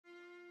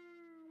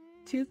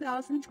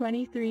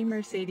2023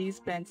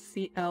 Mercedes-Benz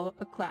CLA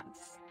Coupe.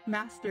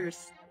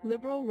 Masters,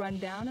 liberal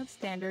rundown of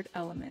standard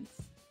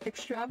elements.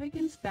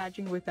 Extravagance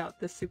badging without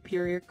the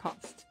superior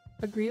cost.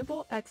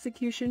 Agreeable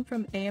execution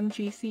from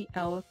AMG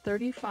CLA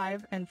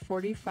 35 and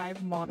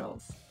 45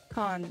 models.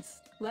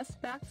 Cons: less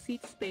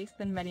backseat space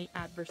than many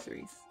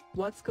adversaries.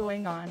 What's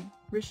going on?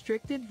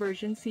 Restricted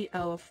version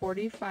CLA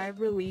 45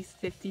 release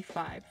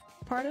 55.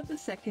 Part of the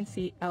second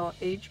CLA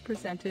age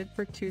presented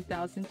for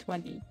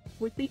 2020.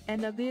 With the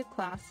end of the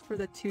class for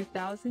the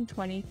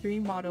 2023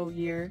 model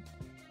year,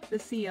 the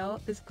CLA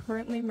is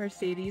currently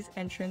Mercedes'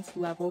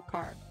 entrance-level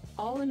car.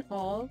 All in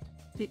all,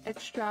 the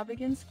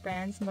extravagance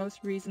brand's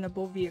most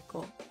reasonable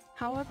vehicle.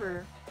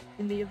 However,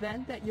 in the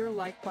event that you're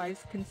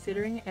likewise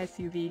considering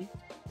SUV,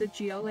 the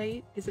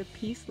GLA is a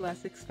piece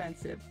less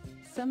expensive.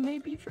 Some may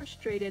be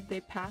frustrated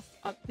they passed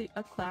up the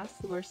A-Class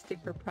lower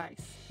sticker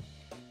price.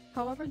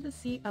 However, the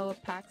CLA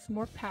packs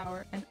more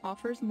power and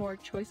offers more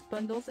choice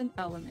bundles and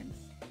elements.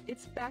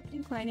 Its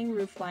back-inclining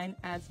roofline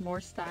adds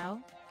more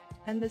style,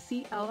 and the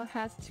CLA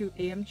has two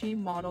AMG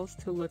models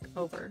to look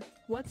over.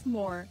 What's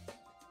more,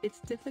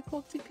 it's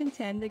difficult to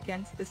contend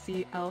against the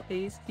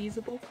CLA's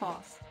feasible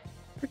cost,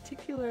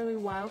 particularly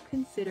while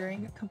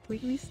considering a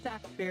completely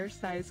stacked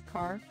fair-sized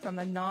car from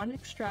a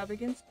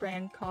non-extravagance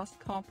brand costs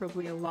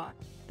comparably a lot.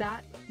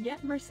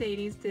 Yet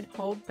Mercedes did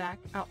hold back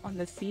out on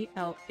the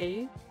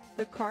CLA.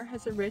 The car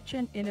has a rich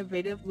and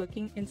innovative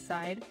looking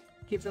inside,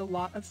 gives a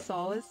lot of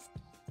solace,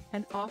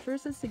 and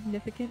offers a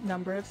significant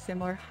number of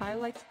similar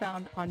highlights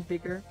found on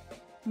bigger,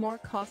 more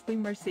costly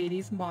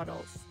Mercedes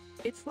models.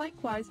 It's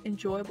likewise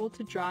enjoyable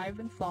to drive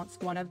and flaunts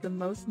one of the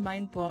most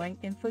mind-blowing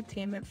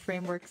infotainment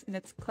frameworks in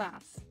its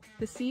class.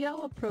 The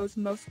CLA pros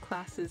most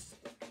classes,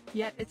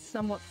 yet it's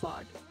somewhat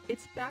flawed.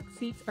 Its back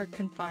seats are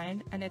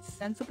confined and its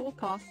sensible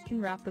cost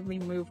can rapidly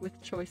move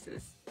with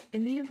choices.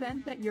 In the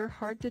event that you're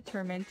hard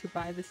determined to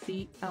buy the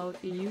CLA,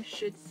 you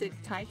should sit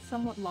tight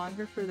somewhat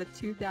longer for the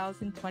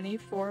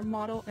 2024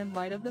 model in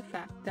light of the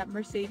fact that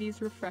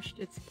Mercedes refreshed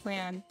its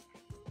planned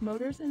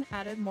motors and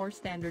added more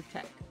standard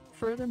tech.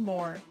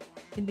 Furthermore,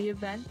 in the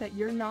event that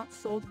you're not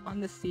sold on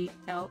the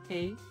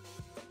CLA,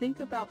 think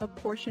about a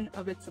portion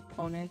of its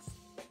opponents,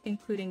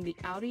 including the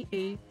Audi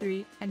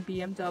A3 and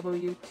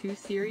BMW 2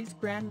 Series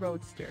Grand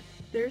Roadster.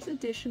 There's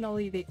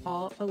additionally the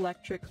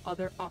all-electric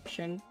other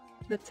option,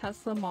 the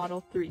Tesla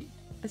Model 3.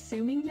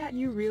 Assuming that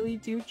you really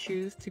do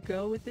choose to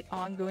go with the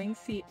ongoing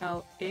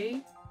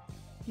CLA,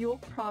 you'll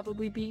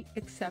probably be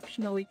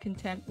exceptionally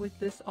content with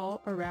this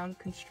all-around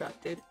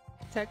constructed,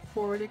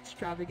 tech-forward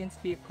extravagance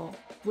vehicle.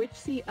 Which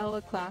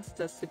CLA class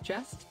does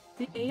suggest?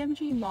 The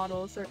AMG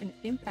models are an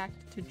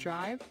impact to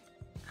drive.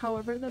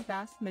 However, the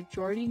vast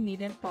majority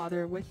needn't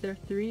bother with their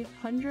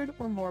 300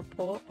 or more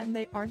pull, and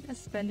they aren't as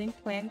spending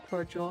plan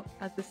cordial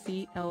as the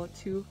CLA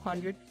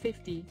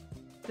 250,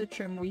 the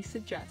trim we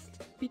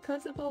suggest.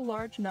 Because of a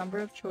large number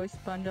of choice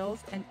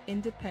bundles and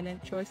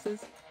independent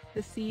choices,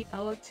 the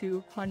CLA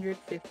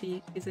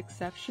 250 is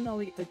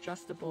exceptionally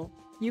adjustable.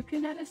 You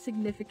can add a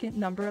significant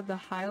number of the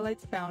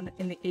highlights found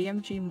in the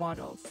AMG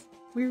models.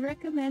 We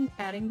recommend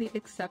adding the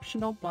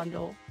exceptional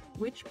bundle,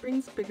 which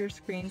brings bigger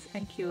screens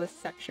and keyless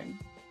section.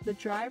 The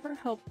driver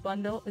help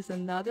bundle is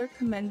another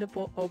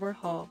commendable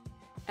overhaul,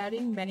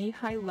 adding many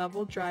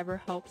high-level driver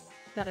helps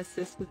that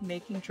assist with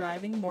making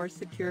driving more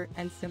secure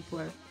and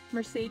simpler.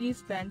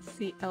 Mercedes-Benz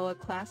CLA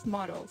class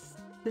models.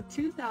 The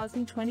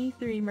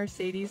 2023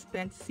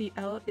 Mercedes-Benz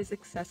CLA is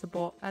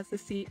accessible as the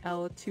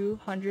CLA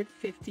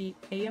 250,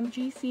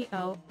 AMG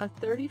CLA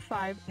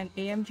 35 and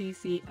AMG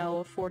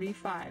CLA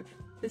 45.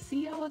 The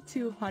CLA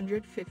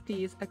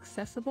 250 is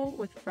accessible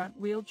with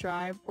front-wheel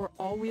drive or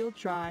all-wheel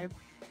drive,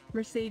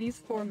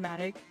 Mercedes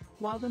 4MATIC,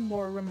 while the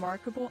more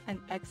remarkable and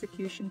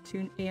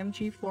execution-tuned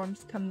AMG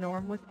forms come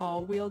norm with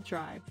all-wheel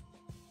drive.